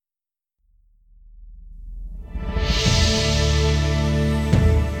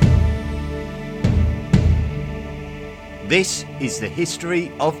This is the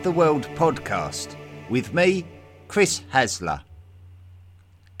History of the World podcast with me, Chris Hasler.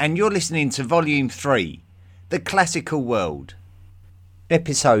 And you're listening to Volume 3, The Classical World.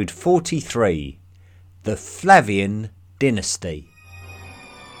 Episode 43, The Flavian Dynasty.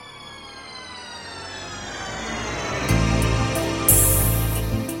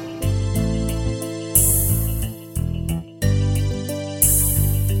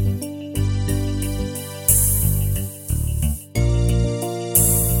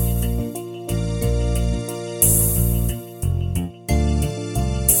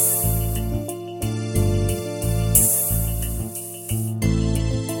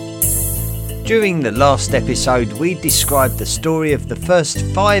 During the last episode, we described the story of the first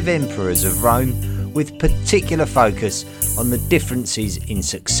 5 emperors of Rome, with particular focus on the differences in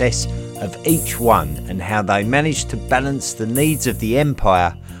success of each one and how they managed to balance the needs of the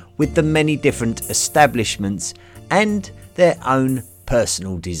empire with the many different establishments and their own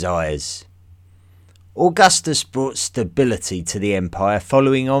personal desires. Augustus brought stability to the empire,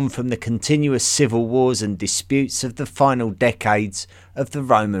 following on from the continuous civil wars and disputes of the final decades of the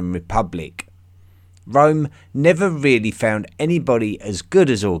Roman Republic. Rome never really found anybody as good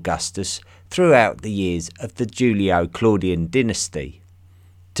as Augustus throughout the years of the Julio-Claudian dynasty.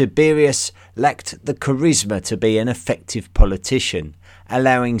 Tiberius lacked the charisma to be an effective politician,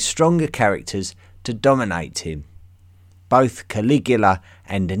 allowing stronger characters to dominate him. Both Caligula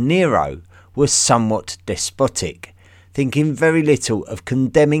and Nero were somewhat despotic, thinking very little of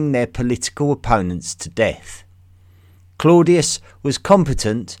condemning their political opponents to death. Claudius was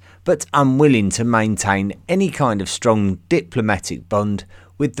competent but unwilling to maintain any kind of strong diplomatic bond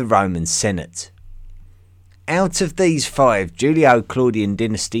with the Roman Senate. Out of these 5 Julio-Claudian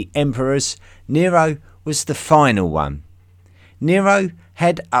dynasty emperors, Nero was the final one. Nero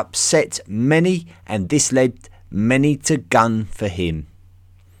had upset many, and this led many to gun for him.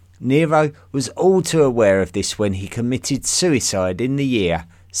 Nero was all too aware of this when he committed suicide in the year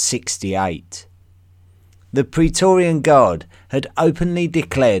 68. The Praetorian Guard had openly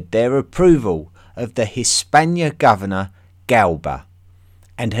declared their approval of the Hispania governor Galba,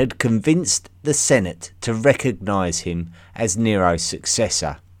 and had convinced the Senate to recognise him as Nero's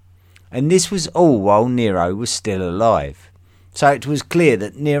successor. And this was all while Nero was still alive, so it was clear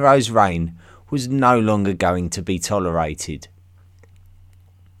that Nero's reign was no longer going to be tolerated.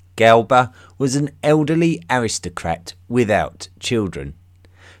 Galba was an elderly aristocrat without children.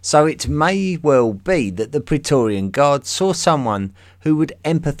 So it may well be that the Praetorian Guard saw someone who would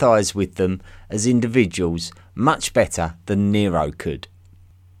empathise with them as individuals much better than Nero could.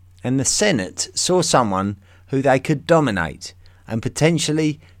 And the Senate saw someone who they could dominate and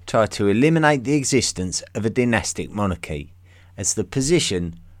potentially try to eliminate the existence of a dynastic monarchy, as the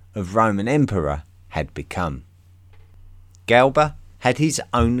position of Roman Emperor had become. Galba had his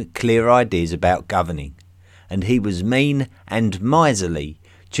own clear ideas about governing, and he was mean and miserly,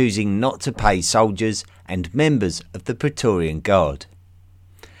 choosing not to pay soldiers and members of the Praetorian Guard.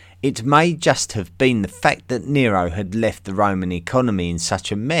 It may just have been the fact that Nero had left the Roman economy in such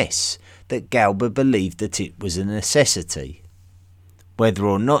a mess that Galba believed that it was a necessity. Whether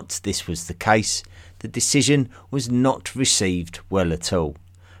or not this was the case, the decision was not received well at all,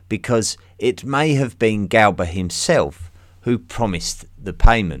 because it may have been Galba himself who promised the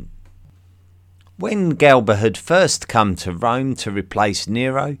payment. When Galba had first come to Rome to replace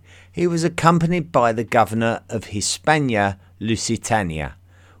Nero, he was accompanied by the governor of Hispania Lusitania,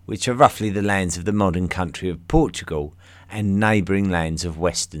 which are roughly the lands of the modern country of Portugal and neighbouring lands of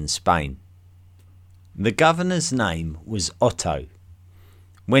western Spain. The governor's name was Otto.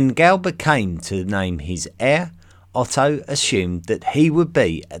 When Galba came to name his heir, Otto assumed that he would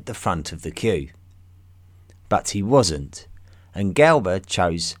be at the front of the queue. But he wasn't, and Galba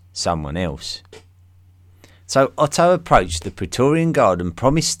chose someone else. So Otto approached the Praetorian Guard and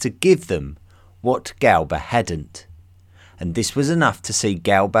promised to give them what Galba hadn't. And this was enough to see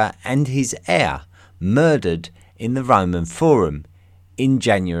Galba and his heir murdered in the Roman Forum in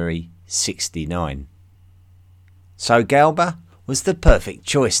January 69. So Galba was the perfect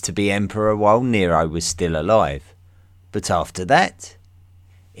choice to be emperor while Nero was still alive. But after that,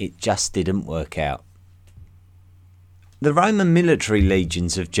 it just didn't work out. The Roman military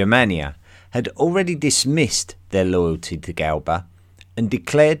legions of Germania had already dismissed their loyalty to Galba and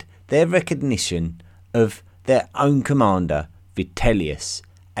declared their recognition of their own commander, Vitellius,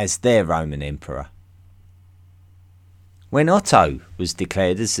 as their Roman emperor. When Otto was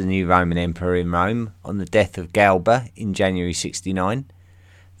declared as the new Roman emperor in Rome on the death of Galba in January 69,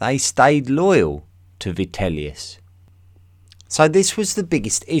 they stayed loyal to Vitellius. So this was the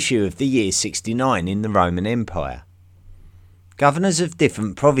biggest issue of the year 69 in the Roman Empire. Governors of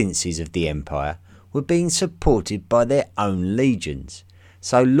different provinces of the empire were being supported by their own legions,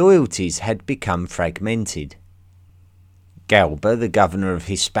 so loyalties had become fragmented. Galba, the governor of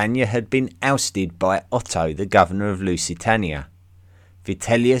Hispania, had been ousted by Otto, the governor of Lusitania.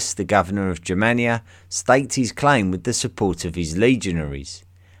 Vitellius, the governor of Germania, staked his claim with the support of his legionaries,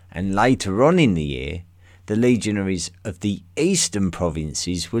 and later on in the year, the legionaries of the eastern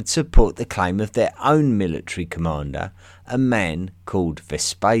provinces would support the claim of their own military commander, a man called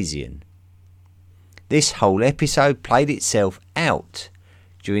Vespasian. This whole episode played itself out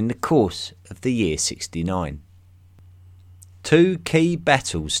during the course of the year 69. Two key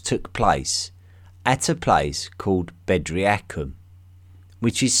battles took place at a place called Bedriacum,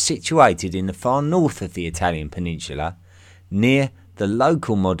 which is situated in the far north of the Italian peninsula, near the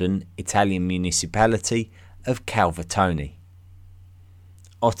local modern Italian municipality of Calvatone.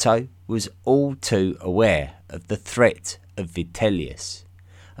 Otto was all too aware of the threat of Vitellius,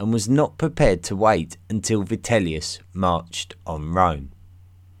 and was not prepared to wait until Vitellius marched on Rome.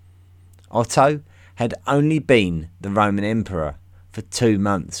 Otto had only been the Roman emperor for 2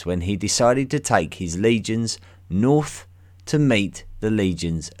 months when he decided to take his legions north to meet the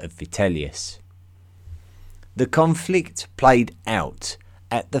legions of Vitellius. The conflict played out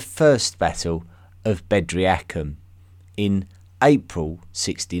at the first battle of Bedriacum in April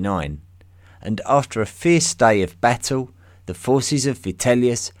 69, and after a fierce day of battle, the forces of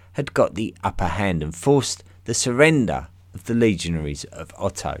Vitellius had got the upper hand and forced the surrender of the legionaries of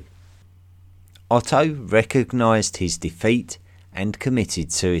Otto. Otto recognised his defeat and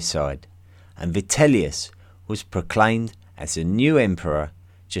committed suicide, and Vitellius was proclaimed as a new emperor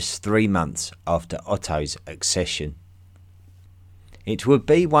just 3 months after Otto's accession. It would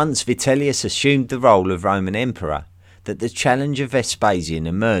be once Vitellius assumed the role of Roman emperor that the challenge of Vespasian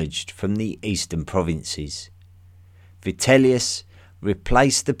emerged from the eastern provinces. Vitellius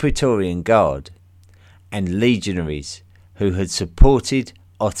replaced the Praetorian Guard, and legionaries who had supported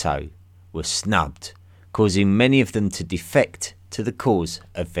Otto were snubbed, causing many of them to defect to the cause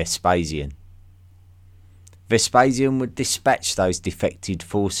of Vespasian. Vespasian would dispatch those defected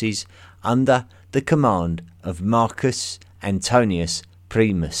forces under the command of Marcus Antonius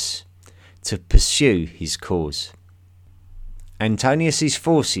Primus to pursue his cause. Antonius's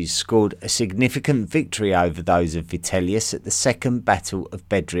forces scored a significant victory over those of Vitellius at the Second Battle of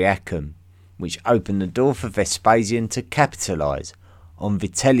Bedriacum, which opened the door for Vespasian to capitalise on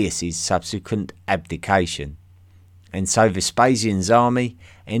Vitellius's subsequent abdication, and so Vespasian's army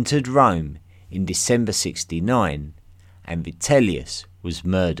entered Rome in December 69, and Vitellius was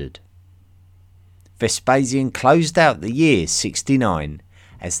murdered. Vespasian closed out the year 69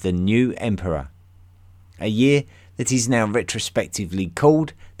 as the new emperor, a year that is now retrospectively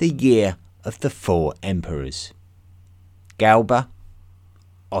called the Year of the Four Emperors: Galba,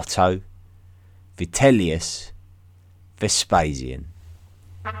 Otto, Vitellius, Vespasian.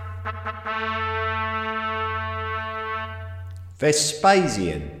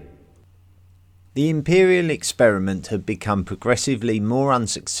 Vespasian. The imperial experiment had become progressively more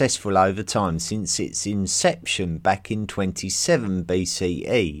unsuccessful over time since its inception back in 27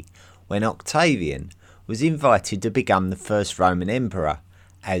 BCE, when Octavian was invited to become the first Roman emperor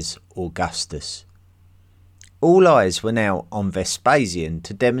as Augustus. All eyes were now on Vespasian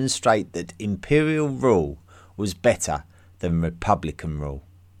to demonstrate that imperial rule was better than republican rule.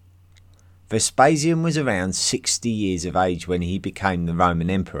 Vespasian was around 60 years of age when he became the Roman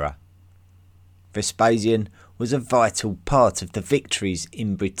emperor. Vespasian was a vital part of the victories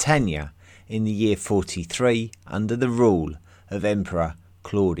in Britannia in the year 43 under the rule of Emperor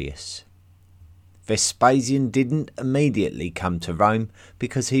Claudius. Vespasian didn't immediately come to Rome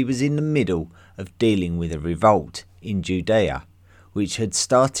because he was in the middle of dealing with a revolt in Judea, which had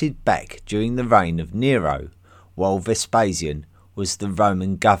started back during the reign of Nero, while Vespasian was the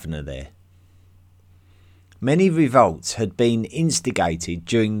Roman governor there. Many revolts had been instigated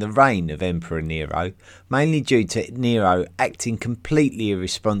during the reign of Emperor Nero, mainly due to Nero acting completely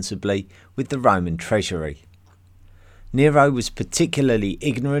irresponsibly with the Roman treasury. Nero was particularly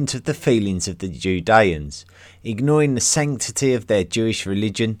ignorant of the feelings of the Judeans, ignoring the sanctity of their Jewish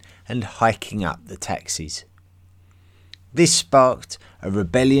religion and hiking up the taxes. This sparked a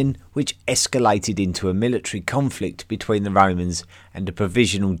rebellion which escalated into a military conflict between the Romans and a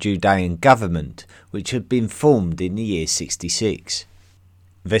provisional Judean government which had been formed in the year 66.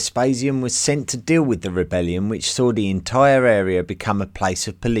 Vespasian was sent to deal with the rebellion, which saw the entire area become a place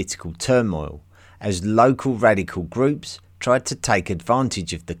of political turmoil, as local radical groups tried to take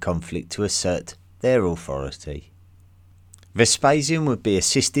advantage of the conflict to assert their authority. Vespasian would be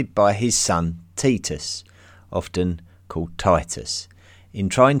assisted by his son Titus, often called Titus in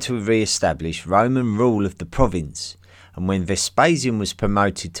trying to re-establish Roman rule of the province, and when Vespasian was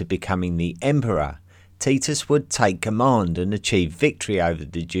promoted to becoming the emperor, Titus would take command and achieve victory over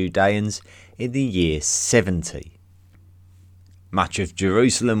the Judeans in the year 70. Much of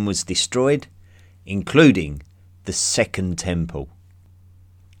Jerusalem was destroyed, including the Second Temple.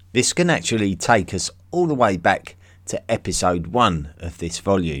 This can actually take us all the way back to episode 1 of this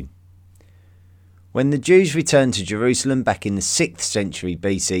volume. When the Jews returned to Jerusalem back in the 6th century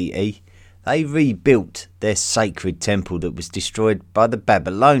BCE, they rebuilt their sacred temple that was destroyed by the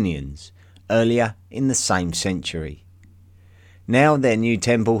Babylonians earlier in the same century. Now their new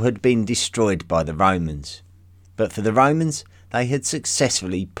temple had been destroyed by the Romans, but for the Romans they had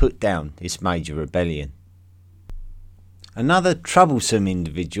successfully put down this major rebellion. Another troublesome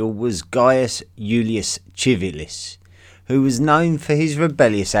individual was Gaius Julius Civilis, who was known for his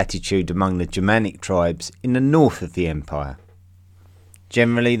rebellious attitude among the Germanic tribes in the north of the empire.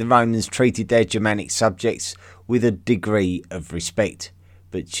 Generally, the Romans treated their Germanic subjects with a degree of respect,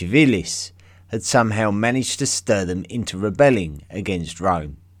 but Civilis had somehow managed to stir them into rebelling against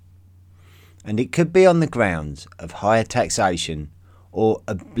Rome. And it could be on the grounds of higher taxation or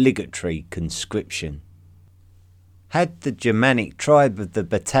obligatory conscription. Had the Germanic tribe of the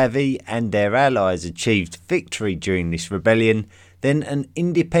Batavi and their allies achieved victory during this rebellion, then an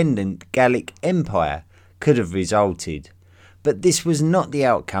independent Gallic empire could have resulted. But this was not the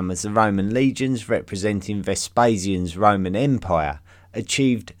outcome, as the Roman legions representing Vespasian's Roman Empire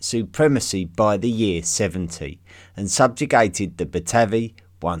achieved supremacy by the year 70 and subjugated the Batavi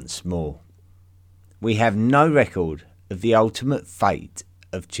once more. We have no record of the ultimate fate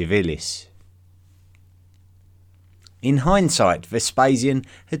of Civilis. In hindsight, Vespasian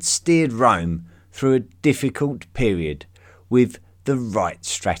had steered Rome through a difficult period with the right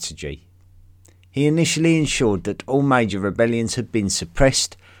strategy. He initially ensured that all major rebellions had been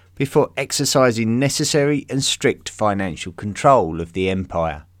suppressed before exercising necessary and strict financial control of the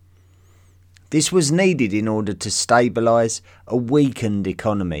empire. This was needed in order to stabilise a weakened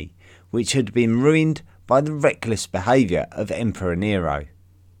economy, which had been ruined by the reckless behaviour of Emperor Nero.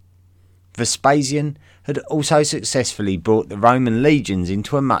 Vespasian had also successfully brought the Roman legions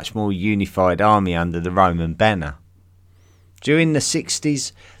into a much more unified army under the Roman banner. During the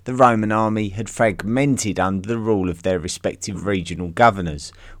 60s, the Roman army had fragmented under the rule of their respective regional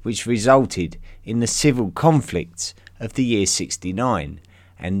governors, which resulted in the civil conflicts of the year 69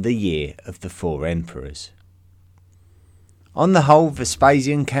 and the year of the four emperors. On the whole,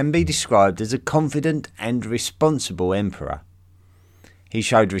 Vespasian can be described as a confident and responsible emperor. He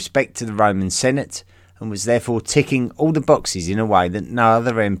showed respect to the Roman Senate and was therefore ticking all the boxes in a way that no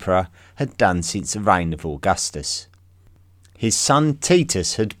other emperor had done since the reign of Augustus. His son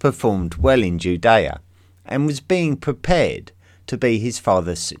Titus had performed well in Judea and was being prepared to be his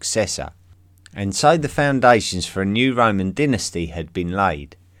father's successor, and so the foundations for a new Roman dynasty had been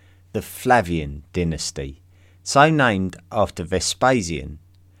laid, the Flavian dynasty, so named after Vespasian.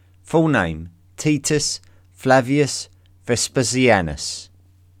 Full name: Titus Flavius Vespasianus.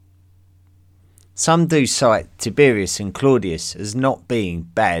 Some do cite Tiberius and Claudius as not being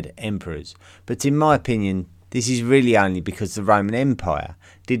bad emperors, but in my opinion this is really only because the Roman Empire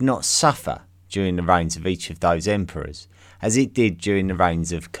did not suffer during the reigns of each of those emperors, as it did during the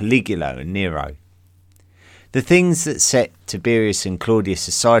reigns of Caligula and Nero. The things that set Tiberius and Claudius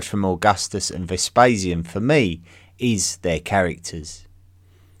aside from Augustus and Vespasian for me is their characters.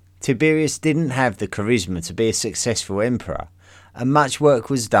 Tiberius didn't have the charisma to be a successful emperor, and much work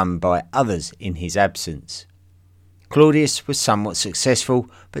was done by others in his absence. Claudius was somewhat successful,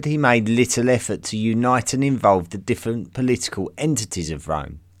 but he made little effort to unite and involve the different political entities of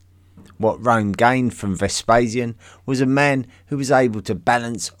Rome. What Rome gained from Vespasian was a man who was able to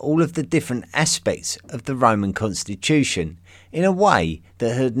balance all of the different aspects of the Roman constitution in a way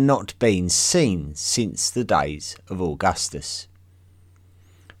that had not been seen since the days of Augustus.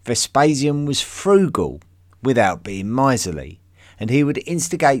 Vespasian was frugal without being miserly, and he would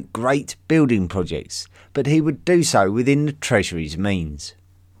instigate great building projects, but he would do so within the treasury's means.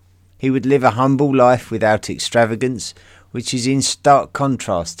 He would live a humble life without extravagance, which is in stark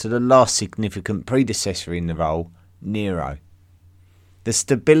contrast to the last significant predecessor in the role, Nero. The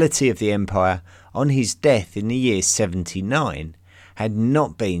stability of the empire on his death in the year 79 had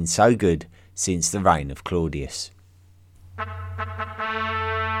not been so good since the reign of Claudius.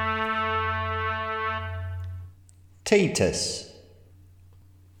 Titus.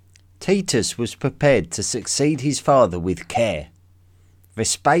 Titus was prepared to succeed his father with care.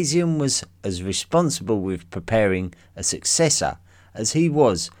 Vespasian was as responsible with preparing a successor as he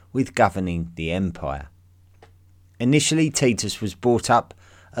was with governing the empire. Initially, Titus was brought up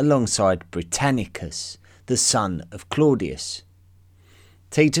alongside Britannicus, the son of Claudius.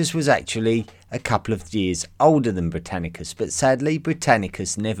 Titus was actually a couple of years older than Britannicus, but sadly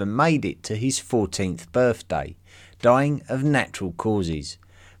Britannicus never made it to his 14th birthday, dying of natural causes.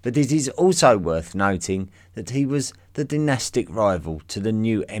 But it is also worth noting that he was the dynastic rival to the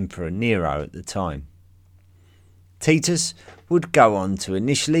new Emperor Nero at the time. Titus would go on to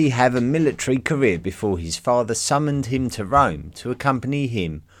initially have a military career before his father summoned him to Rome to accompany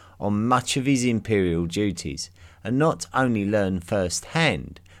him on much of his imperial duties, and not only learn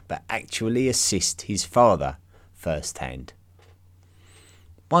first-hand, but actually assist his father first-hand.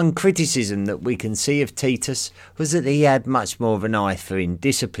 One criticism that we can see of Titus was that he had much more of an eye for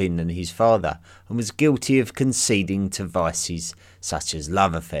indiscipline than his father, and was guilty of conceding to vices such as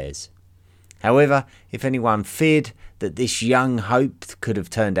love affairs. However, if anyone feared that this young hope could have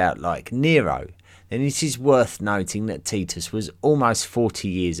turned out like Nero, then it is worth noting that Titus was almost 40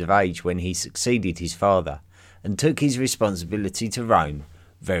 years of age when he succeeded his father, and took his responsibility to Rome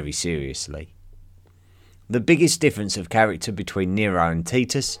very seriously. The biggest difference of character between Nero and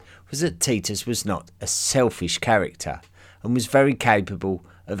Titus was that Titus was not a selfish character, and was very capable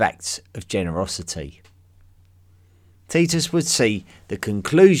of acts of generosity. Titus would see the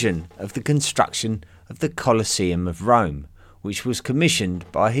conclusion of the construction of the Colosseum of Rome, which was commissioned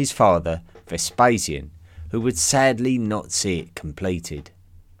by his father Vespasian, who would sadly not see it completed.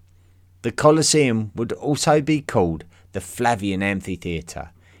 The Colosseum would also be called the Flavian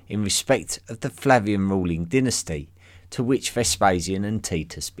Amphitheatre, in respect of the Flavian ruling dynasty, to which Vespasian and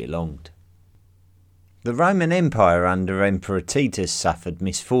Titus belonged. The Roman Empire under Emperor Titus suffered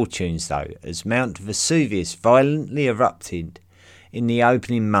misfortunes though, as Mount Vesuvius violently erupted in the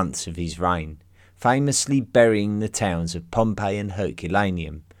opening months of his reign, famously burying the towns of Pompeii and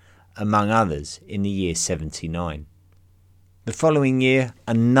Herculaneum, among others, in the year 79. The following year,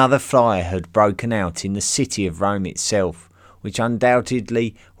 another fire had broken out in the city of Rome itself, which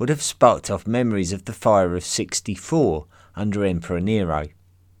undoubtedly would have sparked off memories of the fire of 64 under Emperor Nero.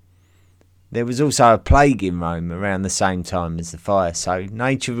 There was also a plague in Rome around the same time as the fire, so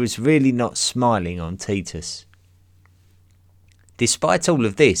nature was really not smiling on Titus. Despite all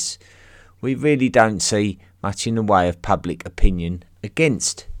of this, we really don't see much in the way of public opinion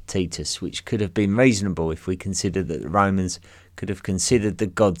against Titus, which could have been reasonable if we consider that the Romans could have considered the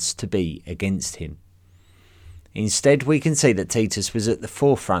gods to be against him. Instead, we can see that Titus was at the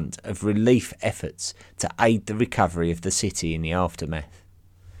forefront of relief efforts to aid the recovery of the city in the aftermath.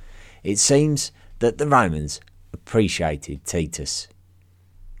 It seems that the Romans appreciated Titus.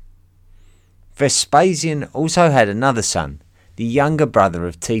 Vespasian also had another son, the younger brother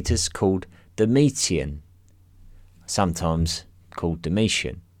of Titus, called Domitian, sometimes called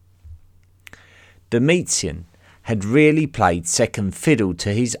Domitian. Domitian had really played second fiddle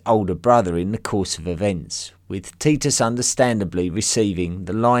to his older brother in the course of events, with Titus understandably receiving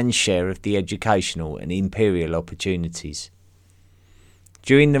the lion's share of the educational and imperial opportunities.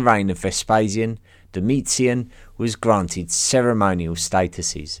 During the reign of Vespasian, Domitian was granted ceremonial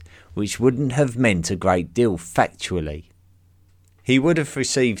statuses, which wouldn't have meant a great deal factually. He would have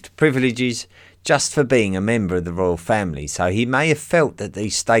received privileges just for being a member of the royal family, so he may have felt that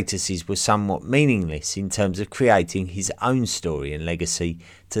these statuses were somewhat meaningless in terms of creating his own story and legacy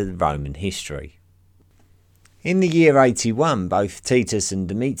to Roman history. In the year 81, both Titus and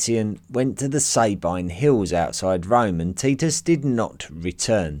Domitian went to the Sabine Hills outside Rome, and Titus did not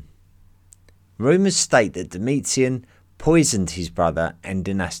return. Rumours state that Domitian poisoned his brother and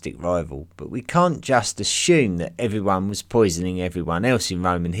dynastic rival, but we can't just assume that everyone was poisoning everyone else in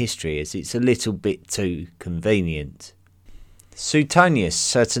Roman history, as it's a little bit too convenient. Suetonius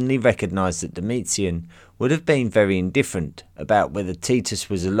certainly recognised that Domitian would have been very indifferent about whether Titus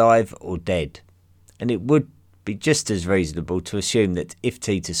was alive or dead, and it would be just as reasonable to assume that if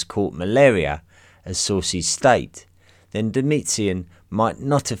Titus caught malaria, as sources state, then Domitian might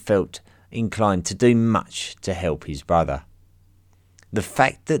not have felt inclined to do much to help his brother. The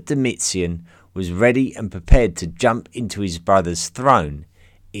fact that Domitian was ready and prepared to jump into his brother's throne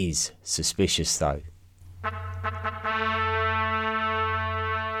is suspicious though.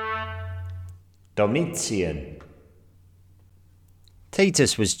 Domitian.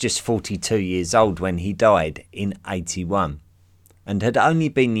 Titus was just 42 years old when he died in 81, and had only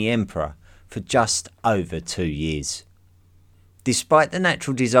been the emperor for just over 2 years. Despite the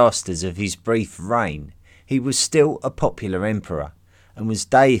natural disasters of his brief reign, he was still a popular emperor, and was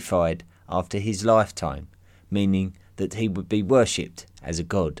deified after his lifetime, meaning that he would be worshipped as a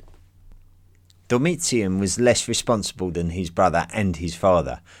god. Domitian was less responsible than his brother and his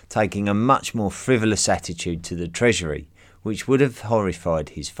father, taking a much more frivolous attitude to the treasury, which would have horrified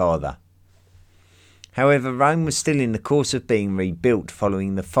his father. However, Rome was still in the course of being rebuilt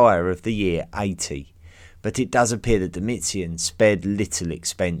following the fire of the year 80, but it does appear that Domitian spared little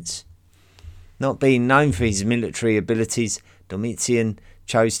expense. Not being known for his military abilities, Domitian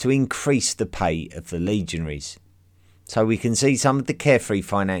chose to increase the pay of the legionaries. So we can see some of the carefree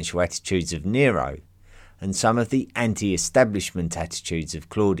financial attitudes of Nero and some of the anti-establishment attitudes of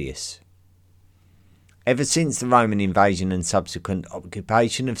Claudius. Ever since the Roman invasion and subsequent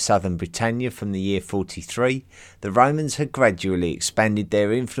occupation of southern Britannia from the year 43, the Romans had gradually expanded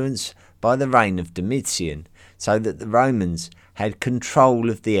their influence by the reign of Domitian, so that the Romans had control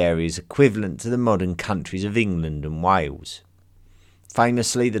of the areas equivalent to the modern countries of England and Wales.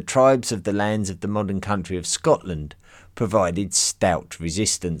 Famously, the tribes of the lands of the modern country of Scotland provided stout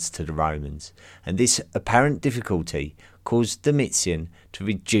resistance to the Romans, and this apparent difficulty caused Domitian to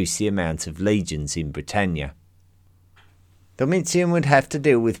reduce the amount of legions in Britannia. Domitian would have to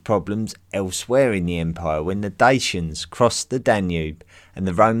deal with problems elsewhere in the empire when the Dacians crossed the Danube and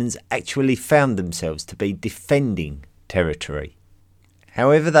the Romans actually found themselves to be defending territory.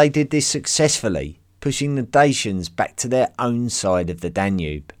 However, they did this successfully, pushing the Dacians back to their own side of the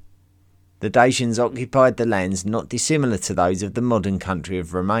Danube. The Dacians occupied the lands not dissimilar to those of the modern country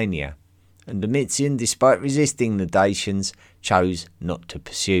of Romania, and Domitian, despite resisting the Dacians, chose not to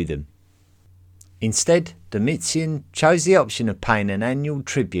pursue them. Instead, Domitian chose the option of paying an annual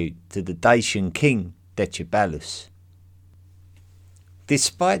tribute to the Dacian king Decebalus.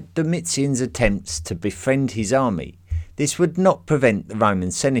 Despite Domitian's attempts to befriend his army, this would not prevent the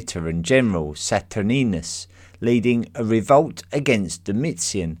Roman senator and general Saturninus leading a revolt against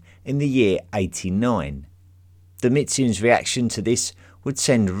Domitian in the year 89. Domitian's reaction to this would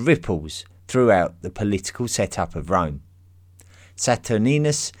send ripples throughout the political setup of Rome.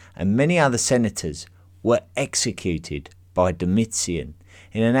 Saturninus and many other senators were executed by Domitian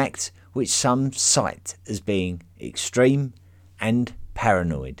in an act which some cite as being extreme and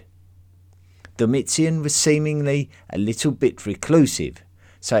paranoid. Domitian was seemingly a little bit reclusive,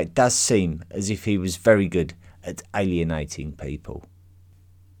 so it does seem as if he was very good at alienating people.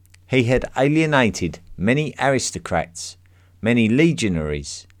 He had alienated many aristocrats, many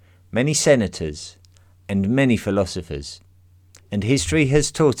legionaries, many senators, and many philosophers, and history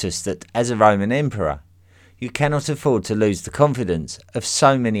has taught us that as a Roman emperor, you cannot afford to lose the confidence of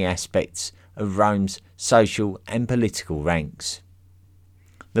so many aspects of Rome's social and political ranks.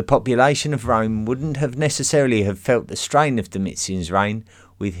 The population of Rome wouldn't have necessarily have felt the strain of Domitian's reign,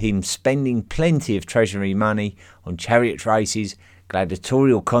 with him spending plenty of treasury money on chariot races,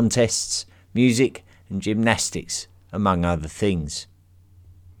 gladiatorial contests, music and gymnastics, among other things.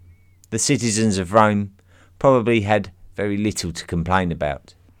 The citizens of Rome probably had very little to complain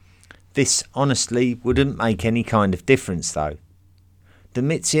about. This honestly wouldn't make any kind of difference though.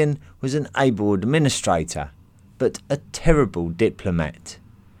 Domitian was an able administrator, but a terrible diplomat,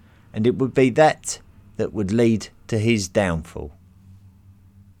 and it would be that would lead to his downfall.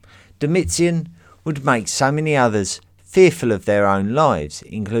 Domitian would make so many others fearful of their own lives,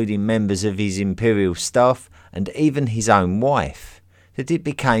 including members of his imperial staff and even his own wife, that it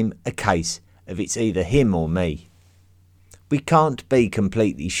became a case of it's either him or me. We can't be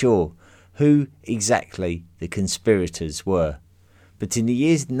completely sure who exactly the conspirators were, but in the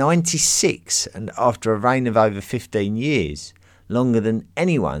years 96 and after a reign of over 15 years, longer than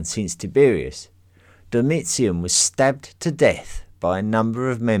anyone since Tiberius, Domitian was stabbed to death by a number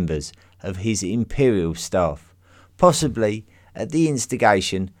of members of his imperial staff, possibly at the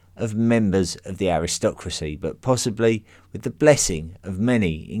instigation of members of the aristocracy, but possibly with the blessing of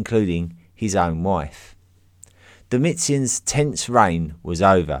many, including his own wife. Domitian's tense reign was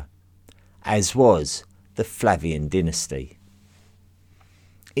over, as was the Flavian dynasty.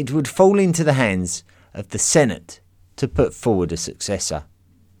 It would fall into the hands of the Senate to put forward a successor.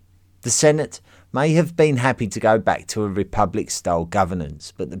 The Senate may have been happy to go back to a republic-style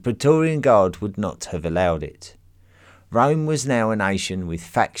governance, but the Praetorian Guard would not have allowed it. Rome was now a nation with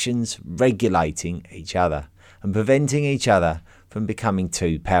factions regulating each other and preventing each other from becoming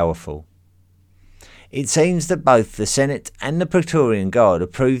too powerful. It seems that both the Senate and the Praetorian Guard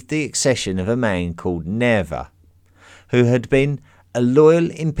approved the accession of a man called Nerva, who had been a loyal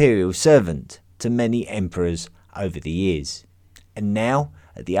imperial servant to many emperors over the years, and now,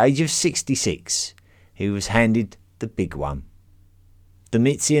 at the age of 66, he was handed the big one.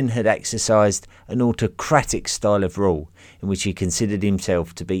 Domitian had exercised an autocratic style of rule in which he considered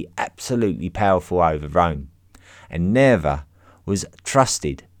himself to be absolutely powerful over Rome, and Nerva was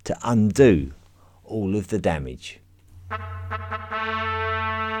trusted to undo all of the damage.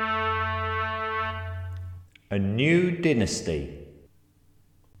 A new dynasty.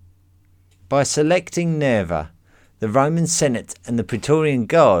 By selecting Nerva, the Roman Senate and the Praetorian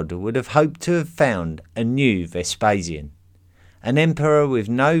Guard would have hoped to have found a new Vespasian, an emperor with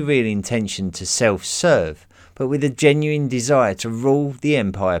no real intention to self-serve, but with a genuine desire to rule the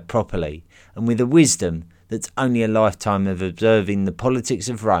empire properly, and with a wisdom that only a lifetime of observing the politics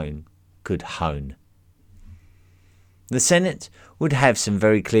of Rome could hone. The Senate would have some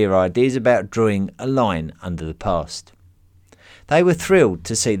very clear ideas about drawing a line under the past. They were thrilled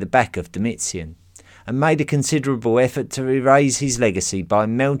to see the back of Domitian, and made a considerable effort to erase his legacy by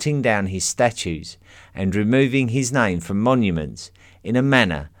melting down his statues and removing his name from monuments in a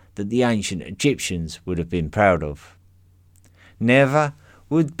manner that the ancient Egyptians would have been proud of. Nerva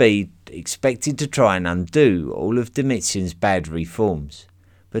would be expected to try and undo all of Domitian's bad reforms,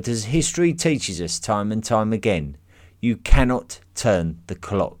 but as history teaches us time and time again, you cannot turn the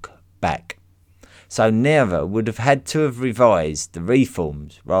clock back. So Nerva would have had to have revised the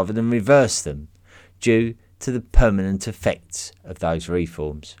reforms rather than reverse them, due to the permanent effects of those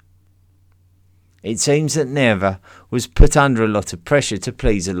reforms. It seems that Nerva was put under a lot of pressure to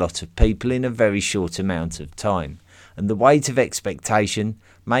please a lot of people in a very short amount of time, and the weight of expectation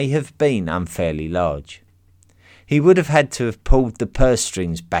may have been unfairly large. He would have had to have pulled the purse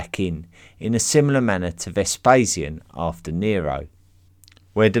strings back in a similar manner to Vespasian after Nero.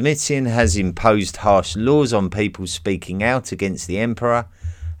 Where Domitian has imposed harsh laws on people speaking out against the emperor,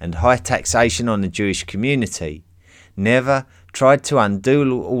 and high taxation on the Jewish community, Nerva tried to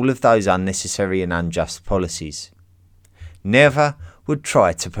undo all of those unnecessary and unjust policies. Nerva would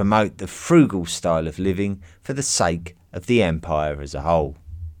try to promote the frugal style of living for the sake of the empire as a whole.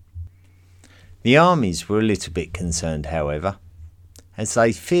 The armies were a little bit concerned, however, as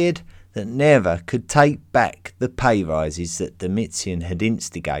they feared that Nerva could take back the pay rises that Domitian had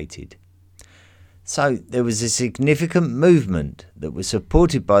instigated. So there was a significant movement that was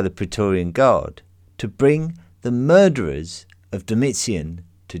supported by the Praetorian Guard to bring the murderers of Domitian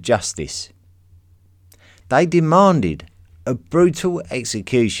to justice. They demanded a brutal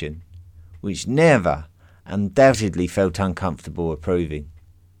execution, which Nerva undoubtedly felt uncomfortable approving.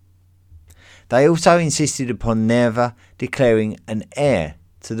 They also insisted upon Nerva declaring an heir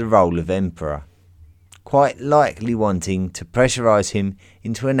to the role of emperor, quite likely wanting to pressurise him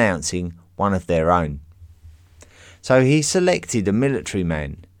into announcing one of their own. So he selected a military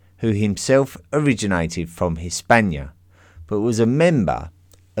man who himself originated from Hispania, but was a member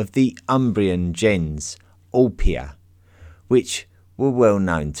of the Umbrian gens Ulpia, which were well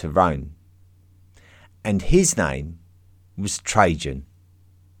known to Rome. And his name was Trajan.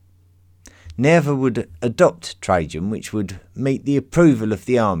 Nerva would adopt Trajan, which would meet the approval of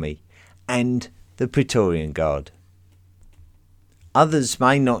the army and the Praetorian Guard. Others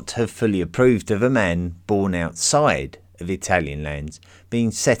may not have fully approved of a man born outside of Italian lands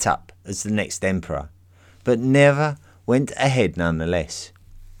being set up as the next emperor, but Nerva went ahead nonetheless.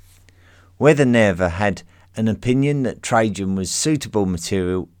 Whether Nerva had an opinion that Trajan was suitable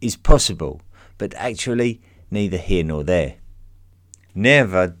material is possible, but actually neither here nor there.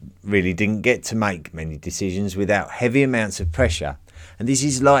 Nerva really didn't get to make many decisions without heavy amounts of pressure, and this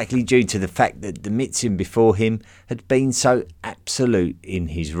is likely due to the fact that Domitian before him had been so absolute in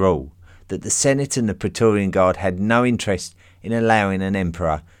his rule that the Senate and the Praetorian Guard had no interest in allowing an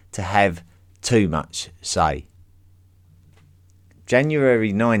emperor to have too much say.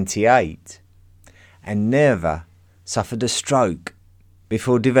 January 98, and Nerva suffered a stroke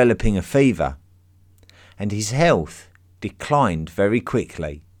before developing a fever, and his health declined very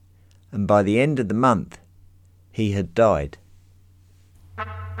quickly, and by the end of the month he had died.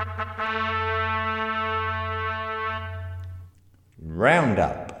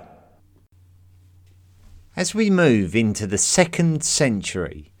 Roundup. As we move into the 2nd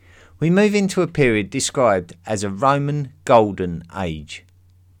century, we move into a period described as a Roman Golden Age.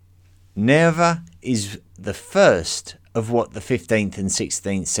 Nerva is the first of what the 15th and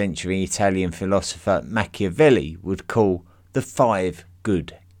 16th century Italian philosopher Machiavelli would call the 5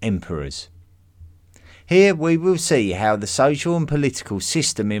 good emperors. Here we will see how the social and political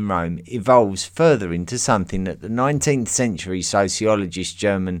system in Rome evolves further into something that the 19th century sociologist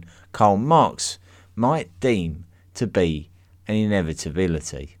German Karl Marx might deem to be an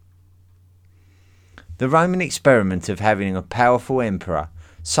inevitability. The Roman experiment of having a powerful emperor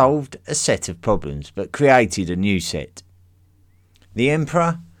solved a set of problems but created a new set. The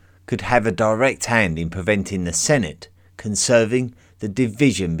emperor could have a direct hand in preventing the Senate conserving the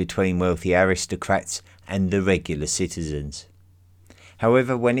division between wealthy aristocrats and the regular citizens.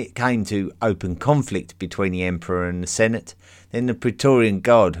 However, when it came to open conflict between the emperor and the Senate, then the Praetorian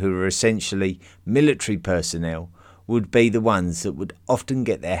Guard, who were essentially military personnel, would be the ones that would often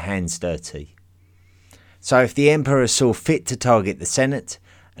get their hands dirty. So if the emperor saw fit to target the Senate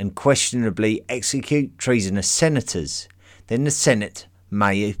and questionably execute treasonous senators, then the Senate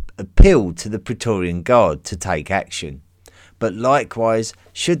may appeal to the Praetorian Guard to take action. But likewise,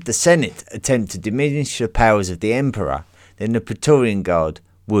 should the Senate attempt to diminish the powers of the emperor, then the Praetorian Guard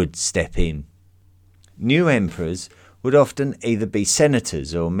would step in. New emperors would often either be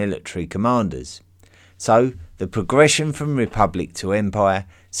senators or military commanders. So the progression from republic to empire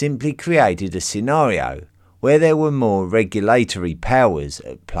simply created a scenario where there were more regulatory powers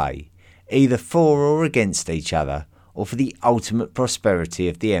at play, either for or against each other, or for the ultimate prosperity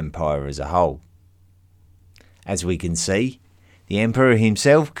of the empire as a whole. As we can see, the emperor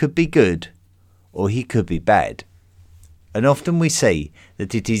himself could be good, or he could be bad. And often we see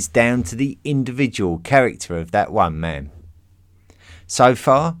that it is down to the individual character of that one man. So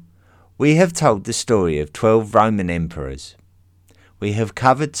far, we have told the story of 12 Roman emperors. We have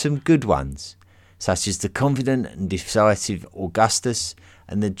covered some good ones, such as the confident and decisive Augustus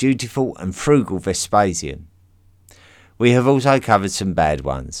and the dutiful and frugal Vespasian. We have also covered some bad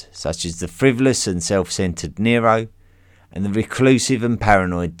ones, such as the frivolous and self-centered Nero and the reclusive and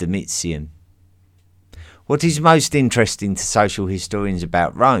paranoid Domitian. What is most interesting to social historians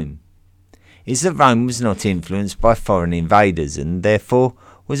about Rome is that Rome was not influenced by foreign invaders and therefore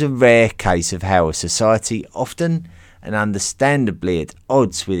was a rare case of how a society, often and understandably at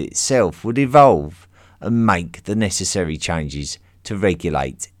odds with itself, would evolve and make the necessary changes to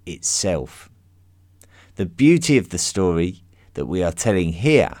regulate itself. The beauty of the story that we are telling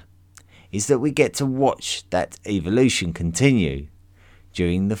here is that we get to watch that evolution continue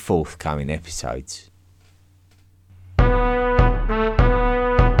during the forthcoming episodes.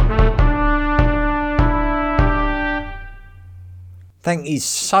 Thank you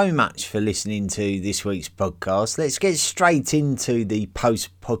so much for listening to this week's podcast. Let's get straight into the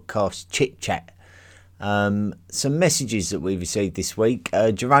post-podcast chit-chat. Some messages that we received this week.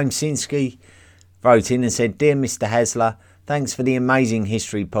 Jerome Sinsky wrote in and said, "Dear Mr. Hasler, thanks for the amazing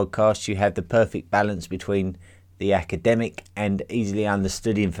history podcast. You have the perfect balance between the academic and easily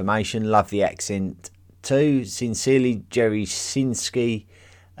understood information. Love the accent too. Sincerely, Jerry Sinsky,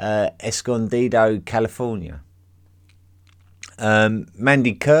 Escondido, California."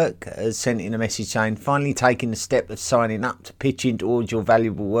 Mandy Kirk has sent in a message saying, "Finally taking the step of signing up to pitch in towards your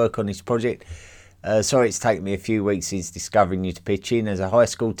valuable work on this project. Sorry it's taken me a few weeks since discovering you to pitch in. As a high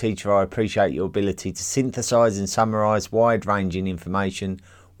school teacher, I appreciate your ability to synthesise and summarise wide-ranging information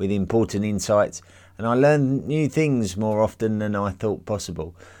with important insights, and I learn new things more often than I thought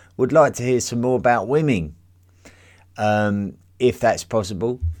possible. Would like to hear some more about women, if that's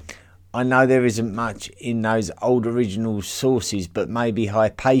possible. I know there isn't much in those old original sources, but maybe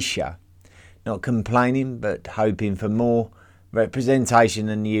Hypatia. Not complaining, but hoping for more representation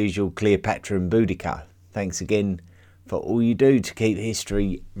than the usual Cleopatra and Boudica. Thanks again for all you do to keep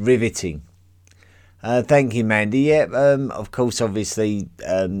history riveting." Thank you, Mandy. Yeah, of course, obviously,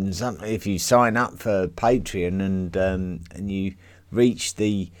 if you sign up for Patreon and you reach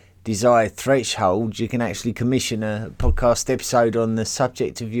the desired threshold, you can actually commission a podcast episode on the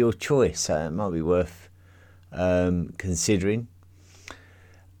subject of your choice. So it might be worth considering.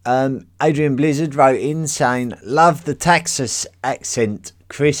 Adrian Blizzard wrote in saying, "Love the Texas accent,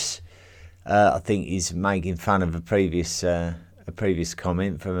 Chris." I think he's making fun of a previous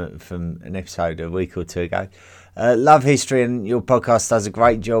comment from an episode a week or two ago. "Love history, and your podcast does a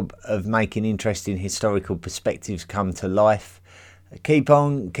great job of making interesting historical perspectives come to life. Keep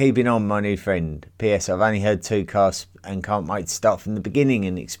on keeping on, my new friend. P.S. I've only heard 2 casts and can't wait to start from the beginning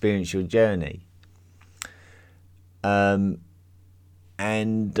and experience your journey."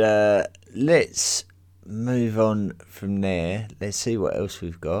 Let's move on from there. Let's see what else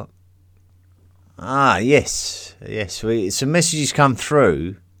we've got. Yes. Some messages come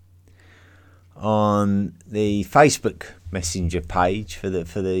through on the Facebook Messenger page for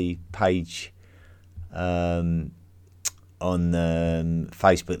the page on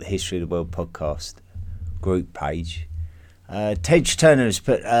Facebook, the History of the World podcast group page. Tej Turner has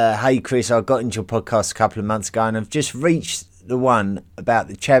put, "Hey Chris, I got into your podcast a couple of months ago and I've just reached the one about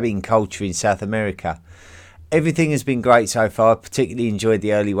the Chavin culture in South America. Everything has been great so far. I particularly enjoyed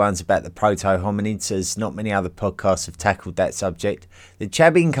the early ones about the proto-hominids, as not many other podcasts have tackled that subject. The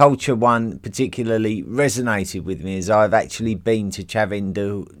Chavin culture one particularly resonated with me, as I've actually been to Chavin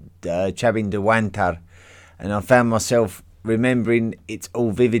de Huántar, and I found myself remembering it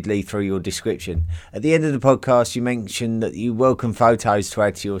all vividly through your description. At the end of the podcast, you mentioned that you welcome photos to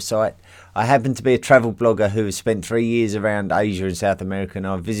add to your site. I happen to be a travel blogger who has spent 3 years around Asia and South America, and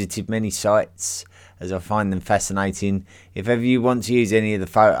I've visited many sites as I find them fascinating. If ever you want to use any of the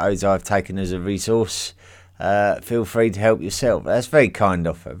photos I've taken as a resource, feel free to help yourself. That's very kind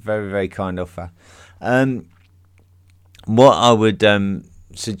offer, very, very kind offer. What I would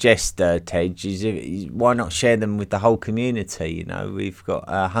suggest, Tej, is why not share them with the whole community? You know, we've got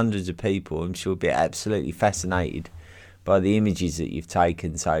hundreds of people. I'm sure will be absolutely fascinated by the images that you've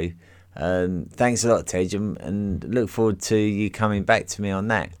taken. So thanks a lot, Tej, and look forward to you coming back to me on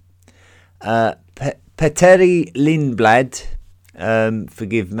that. Petteri Lindblad,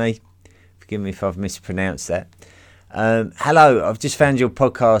 forgive me if I've mispronounced that. Hello, I've just found your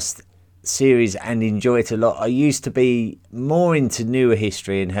podcast series and enjoy it a lot. I used to be more into newer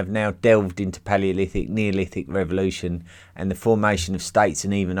history and have now delved into Paleolithic, Neolithic revolution and the formation of states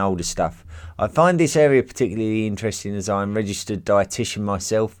and even older stuff. I find this area particularly interesting as I'm a registered dietitian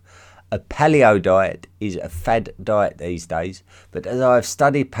myself. A paleo diet is a fad diet these days, but as I've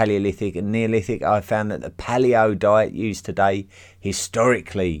studied Paleolithic and Neolithic, I found that the paleo diet used today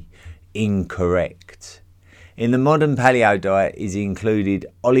historically incorrect. In the modern paleo diet is included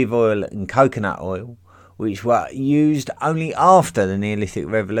olive oil and coconut oil, which were used only after the Neolithic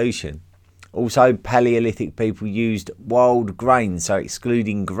revolution. Also, Paleolithic people used wild grains, so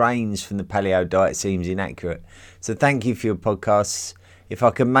excluding grains from the paleo diet seems inaccurate. So thank you for your podcasts. If I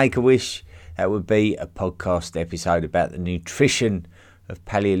could make a wish, that would be a podcast episode about the nutrition of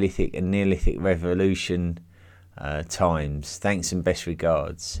Paleolithic and Neolithic revolution times. Thanks and best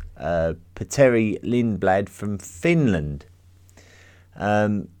regards. Petteri Lindblad from Finland.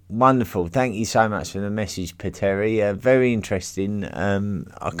 Wonderful. Thank you so much for the message, Petteri. Very interesting.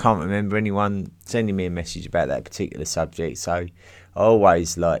 I can't remember anyone sending me a message about that particular subject, so I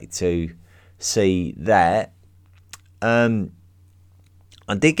always like to see that.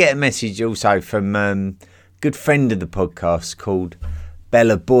 I did get a message also from a good friend of the podcast called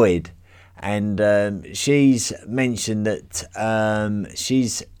Bella Boyd, and she's mentioned that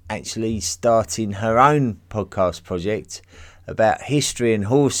she's actually starting her own podcast project about history and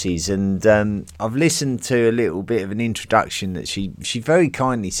horses, and I've listened to a little bit of an introduction that she very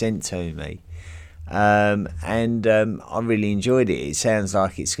kindly sent to me, and I really enjoyed it. It sounds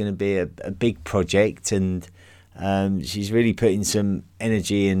like it's going to be a big project, and she's really putting some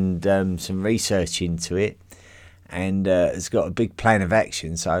energy and some research into it, and has got a big plan of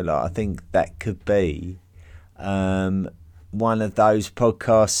action. So I think that could be one of those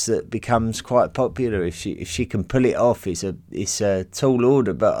podcasts that becomes quite popular if she can pull it off. It's a tall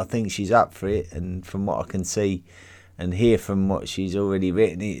order, but I think she's up for it. And from what I can see and hear from what she's already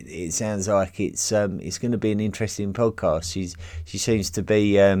written, it sounds like it's going to be an interesting podcast. She seems to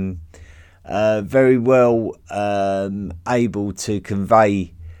be very well able to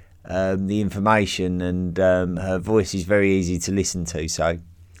convey the information, and her voice is very easy to listen to. So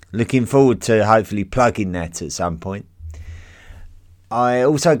looking forward to hopefully plugging that at some point. I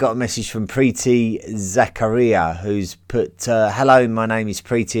also got a message from Preeti Zakaria, who's put, hello, my name is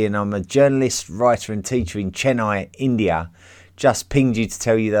Preeti and I'm a journalist, writer and teacher in Chennai, India. Just pinged you to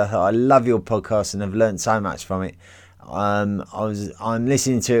tell you that I love your podcast and have learnt so much from it. I'm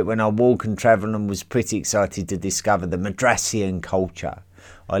listening to it when I walk and travel and was pretty excited to discover the Madrasian culture.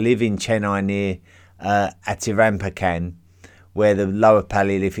 I live in Chennai near Atirampakan, where the lower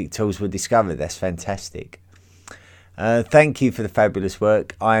Paleolithic tools were discovered. That's fantastic. Thank you for the fabulous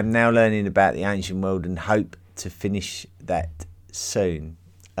work. I am now learning about the ancient world and hope to finish that soon.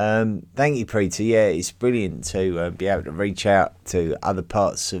 Thank you, Preeti. Yeah, it's brilliant to be able to reach out to other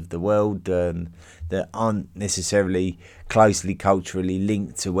parts of the world that aren't necessarily closely culturally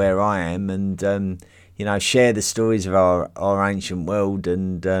linked to where I am, and share the stories of our ancient world,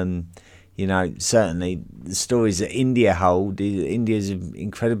 and certainly the stories that India hold. India is an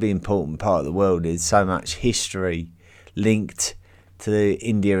incredibly important part of the world. There's so much history linked to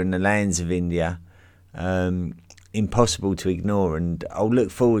India and the lands of India, impossible to ignore, and I'll look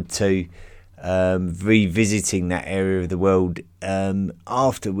forward to revisiting that area of the world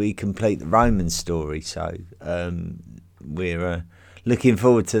after we complete the Roman story. So we're looking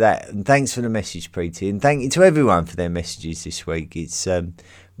forward to that, and thanks for the message, Preeti, and thank you to everyone for their messages this week. It's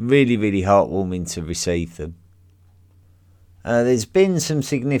really, really heartwarming to receive them. There's been some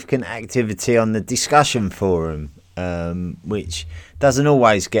significant activity on the discussion forum, which doesn't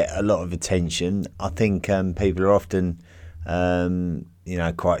always get a lot of attention. I think people are often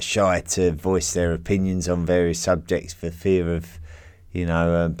quite shy to voice their opinions on various subjects for fear of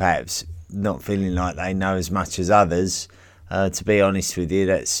perhaps not feeling like they know as much as others. to be honest with you,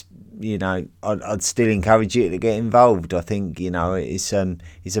 that's, I'd still encourage you to get involved. I think, it's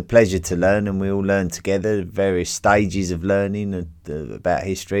a pleasure to learn, and we all learn together, various stages of learning about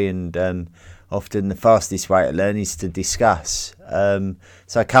history, and often the fastest way to learn is to discuss.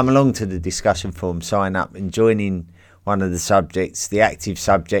 So come along to the discussion forum, sign up and join in one of the subjects. The active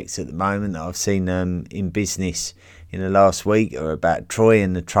subjects at the moment that I've seen in business in the last week are about Troy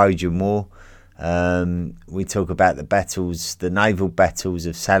and the Trojan War. We talk about the naval battles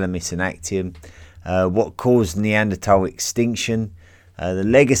of Salamis and Actium, what caused Neanderthal extinction, the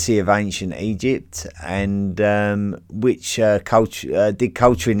legacy of ancient Egypt, and which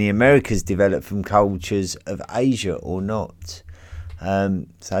culture in the Americas develop from cultures of Asia or not.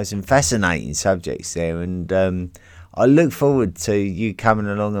 So some fascinating subjects there, and I look forward to you coming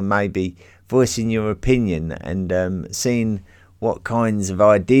along and maybe voicing your opinion and seeing what kinds of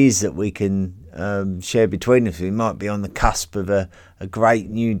ideas that we can share between us. We might be on the cusp of a great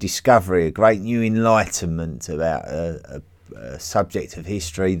new discovery, a great new enlightenment about a subject of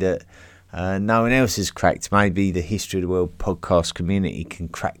history that no one else has cracked. Maybe the History of the World podcast community can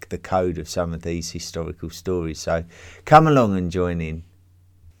crack the code of some of these historical stories. So come along and join in.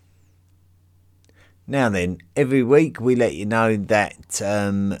 Now then, every week we let you know that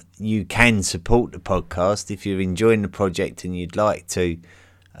you can support the podcast. If you're enjoying the project and you'd like to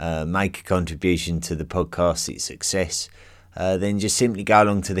make a contribution to the podcast, its success, then just simply go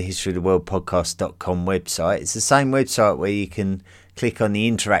along to the historyoftheworldpodcast.com website. It's the same website where you can click on the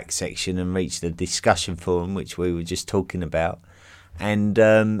interact section and reach the discussion forum, which we were just talking about. And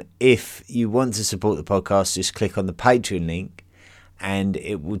if you want to support the podcast, just click on the Patreon link, and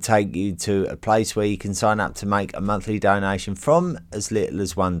it will take you to a place where you can sign up to make a monthly donation from as little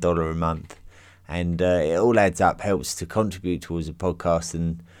as $1 a month. And it all adds up, helps to contribute towards the podcast,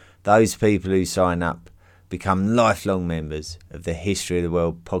 and those people who sign up become lifelong members of the History of the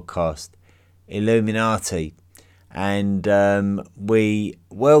World podcast Illuminati. And we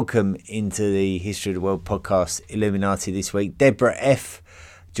welcome into the History of the World podcast Illuminati this week Deborah F.,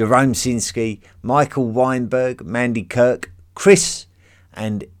 Jerome Sinsky, Michael Weinberg, Mandy Kirk, Chris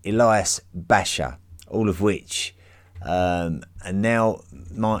and Elias Basher, all of which are now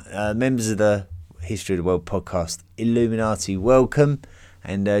members of the History of the World podcast Illuminati. Welcome,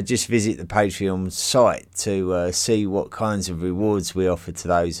 and just visit the Patreon site to see what kinds of rewards we offer to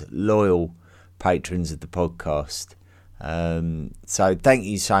those loyal patrons of the podcast. So thank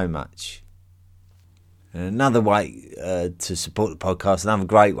you so much. And another way to support the podcast, another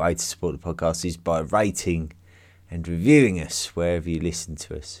great way to support the podcast, is by rating and reviewing us wherever you listen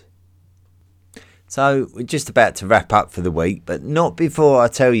to us. So we're just about to wrap up for the week, but not before I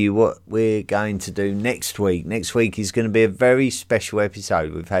tell you what we're going to do next week. Next week is going to be a very special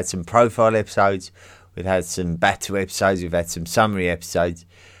episode. We've had some profile episodes, we've had some battle episodes, we've had some summary episodes.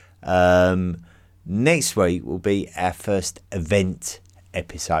 Next week will be our first event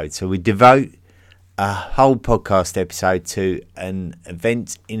episode. So we devote a whole podcast episode to an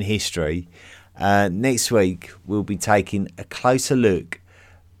event in history. Next week we'll be taking a closer look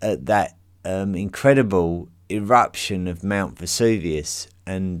at that incredible eruption of Mount Vesuvius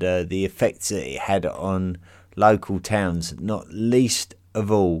and the effects that it had on local towns, not least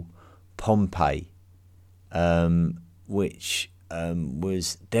of all Pompeii, which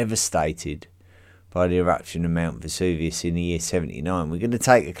was devastated by the eruption of Mount Vesuvius in the year 79. We're going to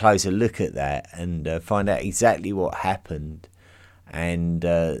take a closer look at that and find out exactly what happened, and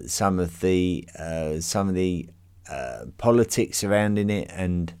some of the politics surrounding it,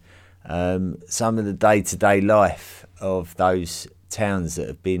 and some of the day-to-day life of those towns that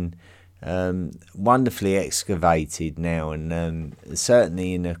have been wonderfully excavated now, and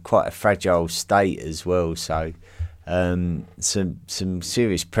certainly in quite a fragile state as well. So some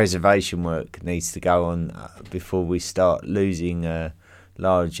serious preservation work needs to go on before we start losing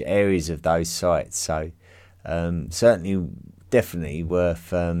large areas of those sites. So certainly, definitely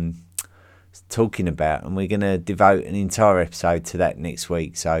worth talking about, and we're going to devote an entire episode to that next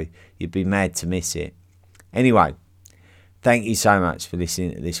week, so you'd be mad to miss it. Anyway, thank you so much for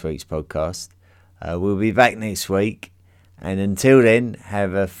listening to this week's podcast. We'll be back next week, and until then,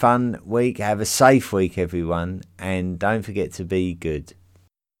 have a fun week, have a safe week everyone, and don't forget to be good.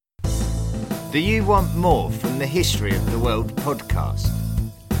 Do you want more from the History of the World podcast?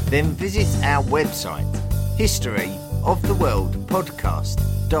 Then visit our website,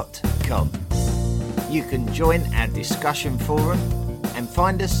 historyoftheworldpodcast.com. You can join our discussion forum and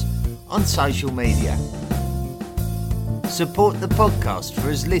find us on social media. Support the podcast for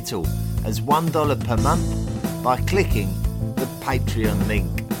as little as $1 per month by clicking the Patreon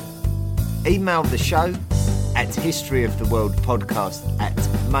link. Email the show at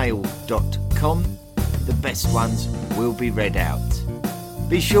historyoftheworldpodcast@mail.com. The best ones will be read out.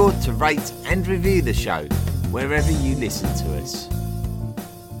 Be sure to rate and review the show wherever you listen to us.